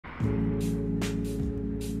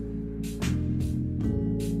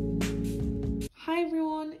Hi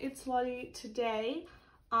everyone, it's Lottie. Today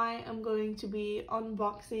I am going to be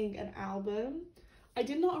unboxing an album. I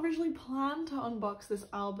did not originally plan to unbox this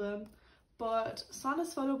album, but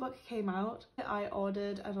Santa's photo book came out. I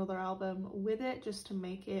ordered another album with it just to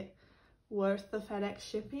make it worth the FedEx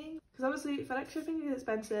shipping, because obviously FedEx shipping is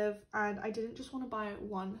expensive and I didn't just want to buy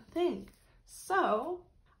one thing. So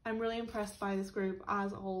I'm really impressed by this group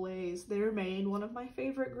as always. They remain one of my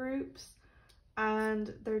favorite groups.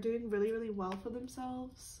 And they're doing really well for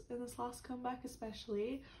themselves in this last comeback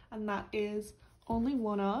especially, and that is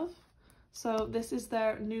Onlyoneof. So this is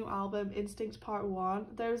their new album, Instinct Part 1.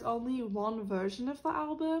 There's only one version of the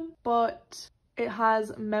album, but it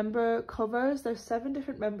has member covers. There's 7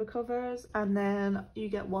 different member covers, and then you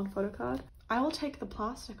get one photo card. I will take the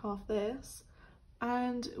plastic off this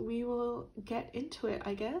and we will get into it,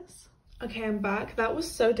 I guess. Okay, I'm back. That was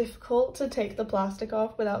so difficult to take the plastic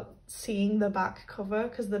off without seeing the back cover,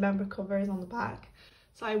 because the member cover is on the back.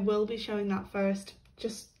 So I will be showing that first,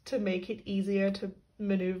 just to make it easier to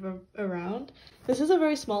maneuver around. This is a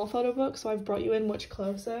very small photo book, so I've brought you in much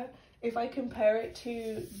closer. If I compare it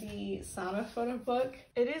to the Santa photo book,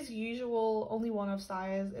 it is usual Onlyoneof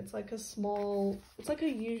size. It's like a small, it's like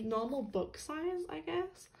a normal book size, I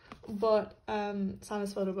guess. But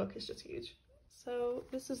Santa's photo book is just huge. So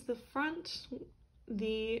this is the front.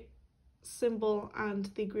 The symbol and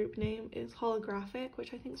the group name is holographic,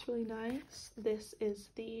 which I think is really nice. This is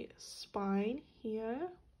the spine here.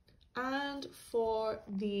 And for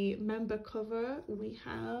the member cover, we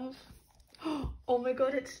have, oh my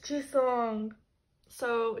god, it's Jisung.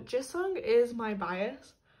 So Jisung is my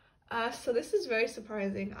bias. So this is very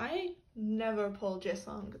surprising. I never pull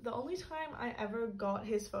Jisung. The only time I ever got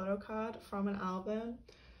his photo card from an album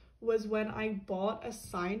was when I bought a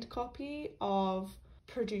signed copy of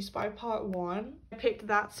Produced by Part 1. I picked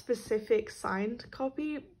that specific signed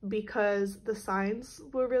copy because the signs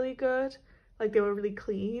were really good, like they were really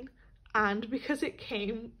clean, and because it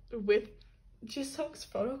came with Jisung's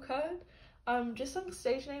photo card. Jisung's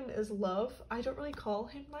stage name is Love. I don't really call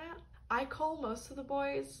him that. I call most of the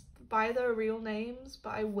boys by their real names,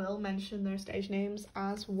 but I will mention their stage names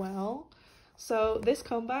as well. So this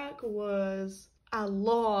comeback was a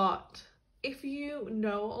lot. If you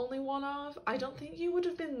know Onlyoneof, I don't think you would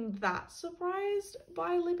have been that surprised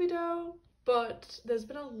by Libido, but there's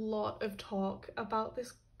been a lot of talk about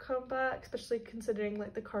this comeback, especially considering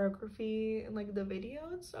like the choreography and like the video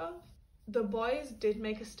and stuff. The boys did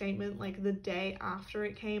make a statement like the day after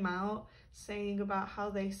it came out, saying about how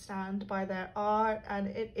they stand by their art, and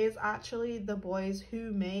it is actually the boys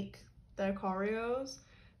who make their choreos.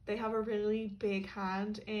 They have a really big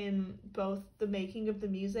hand in both the making of the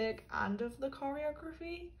music and of the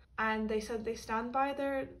choreography. And they said they stand by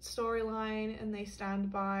their storyline and they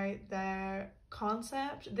stand by their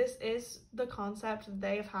concept. This is the concept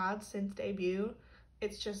they've had since debut.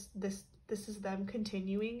 It's just this is them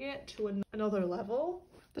continuing it to another level.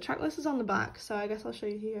 The track list is on the back, so I guess I'll show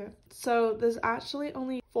you here. So there's actually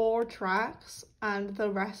only 4 tracks and the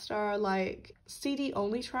rest are like CD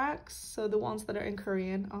only tracks. So the ones that are in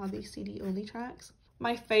Korean are the CD only tracks.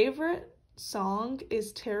 My favorite song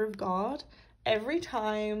is Tear of God. Every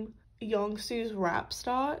time Youngsu's rap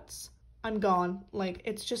starts, I'm gone. Like,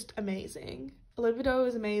 it's just amazing. Libido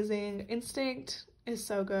is amazing. Instinct is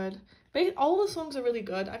so good. But all the songs are really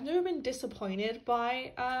good. I've never been disappointed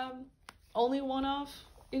by Onlyoneof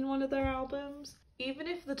in one of their albums. Even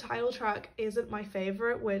if the title track isn't my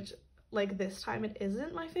favorite, which like this time it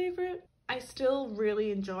isn't my favorite, I still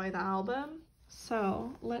really enjoy the album.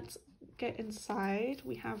 So let's get inside.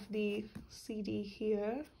 We have the CD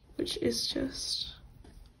here, which is just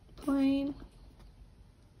plain.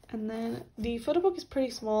 And then the photo book is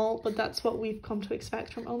pretty small, but that's what we've come to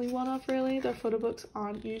expect from Onlyoneof really. Their photo books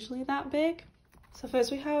aren't usually that big. So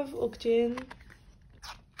first we have Ukjin.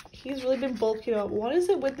 He's really been bulking up. What is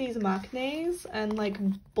it with these maknaes and like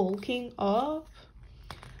bulking up?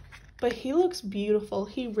 But he looks beautiful.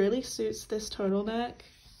 He really suits this turtleneck.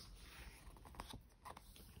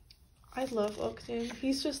 I love Ukjin.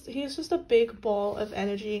 He's just a big ball of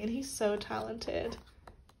energy and he's so talented.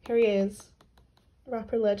 Here he is.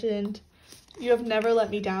 Rapper legend. You have never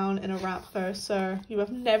let me down in a rap verse, sir. You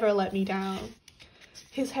have never let me down.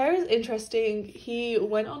 His hair is interesting. He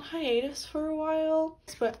went on hiatus for a while,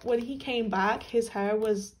 but when he came back, his hair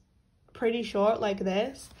was pretty short like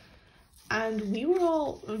this. And we were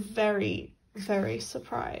all very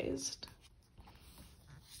surprised.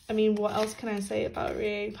 I mean, what else can I say about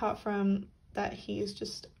Rie apart from that he's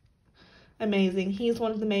just amazing. He's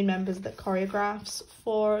one of the main members that choreographs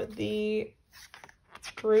for the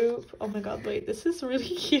group. Oh my god, wait, this is really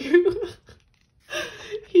cute.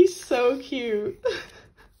 He's so cute.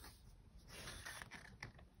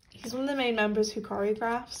 He's one of the main members who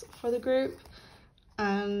choreographs for the group,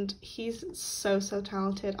 and he's so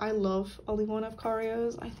talented. I love Onlyoneof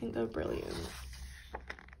choreos. I think they're brilliant.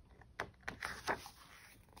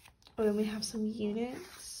 Oh, then we have some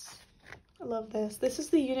units. I love this. This is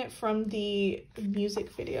the unit from the music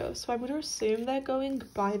video, so I'm going to assume they're going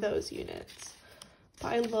by those units.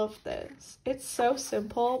 But I love this. It's so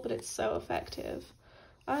simple, but it's so effective.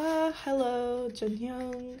 Hello,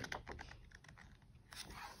 Junyoung.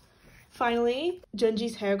 Finally,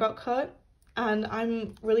 Junji's hair got cut, and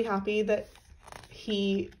I'm really happy that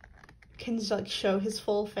he can just, like, show his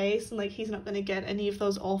full face, and like he's not gonna get any of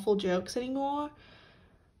those awful jokes anymore.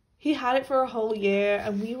 He had it for a whole year,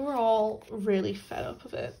 and we were all really fed up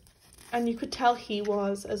of it, and you could tell he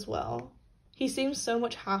was as well. He seems so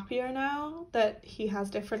much happier now that he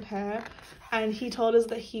has different hair, and he told us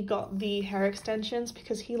that he got the hair extensions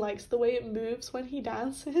because he likes the way it moves when he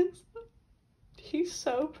dances. He's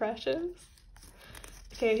so precious.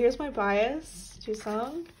 Okay, here's my bias,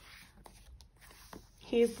 Jisung.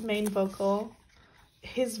 He's the main vocal.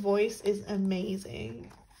 His voice is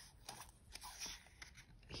amazing.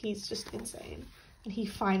 He's just insane. And he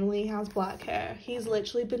finally has black hair. He's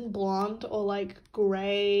literally been blonde or like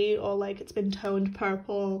grey or like it's been toned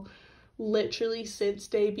purple literally since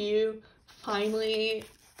debut. Finally,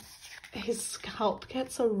 his scalp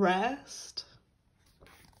gets a rest.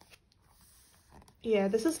 Yeah,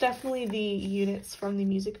 this is definitely the units from the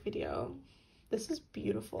music video. This is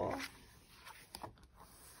beautiful.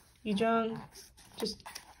 Yujung,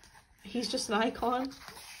 he's just an icon.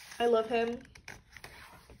 I love him.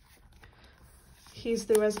 He's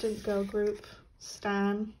the resident girl group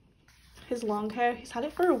stan. His long hair, he's had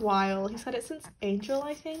it for a while. He's had it since Angel,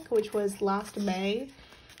 I think, which was last May.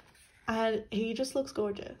 And he just looks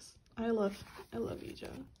gorgeous. I love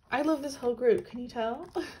Yujung. I love this whole group, can you tell?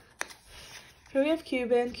 Here we have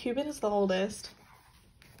Cuban. Cuban is the oldest.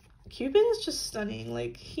 Cuban is just stunning.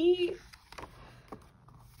 Like, he's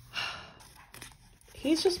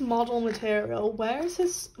just model material. Where is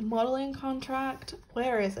his modeling contract?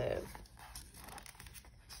 Where is it?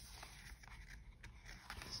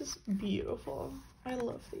 This is beautiful. I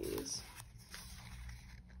love these.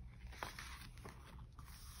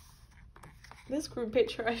 This group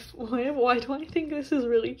picture, why do I think this is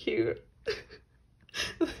really cute?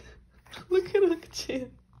 Look at Ukjin.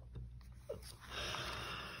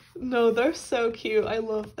 No, they're so cute. I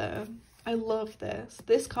love them. I love this.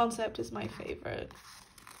 This concept is my favorite.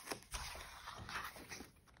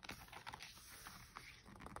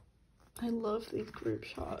 I love these group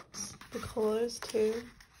shots. The colors too.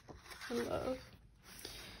 I love.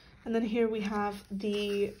 And then here we have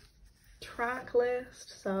the track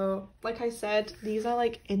list. So, like I said, these are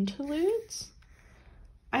like interludes.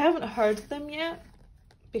 I haven't heard them yet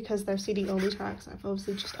because they're CD only tracks. I've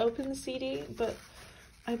obviously just opened the CD, but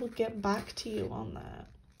I will get back to you on that.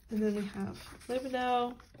 And then we have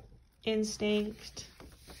Libido, Instinct,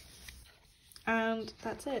 and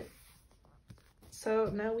that's it. So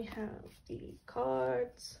now we have the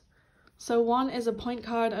cards. So one is a point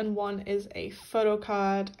card and one is a photo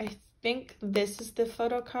card. I think this is the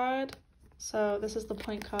photo card. So this is the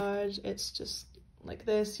point card. It's just like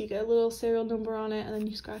this. You get a little serial number on it and then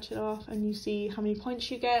you scratch it off and you see how many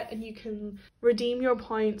points you get, and you can redeem your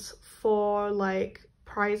points for like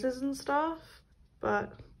prizes and stuff.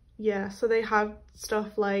 But yeah, so they have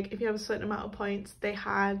stuff like if you have a certain amount of points, they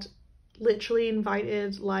had literally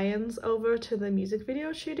invited lions over to the music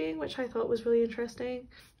video shooting, which I thought was really interesting,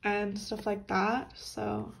 and stuff like that.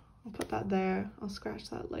 So I'll put that there. I'll scratch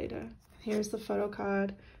that later. Here's the photo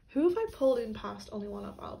card. Who have I pulled in past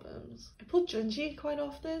Onlyoneof albums? I pulled Junji quite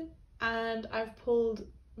often, and I've pulled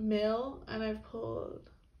Mill, and I've pulled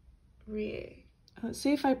Rie. Let's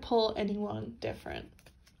see if I pull anyone different.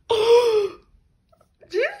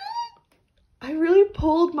 I really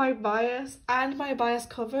pulled my bias and my bias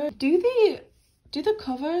cover. Do the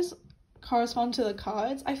covers correspond to the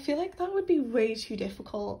cards? I feel like that would be way too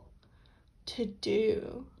difficult to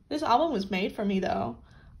do. This album was made for me though.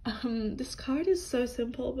 This card is so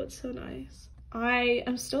simple but so nice. I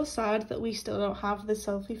am still sad that we still don't have the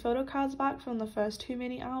selfie photo cards back from the first two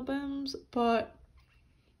mini albums, but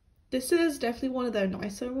this is definitely one of their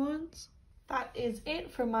nicer ones. That is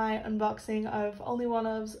it for my unboxing of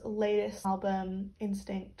Onlyoneof's latest album,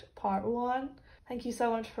 Instinct Part 1. Thank you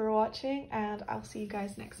so much for watching, and I'll see you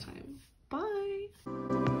guys next time.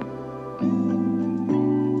 Bye!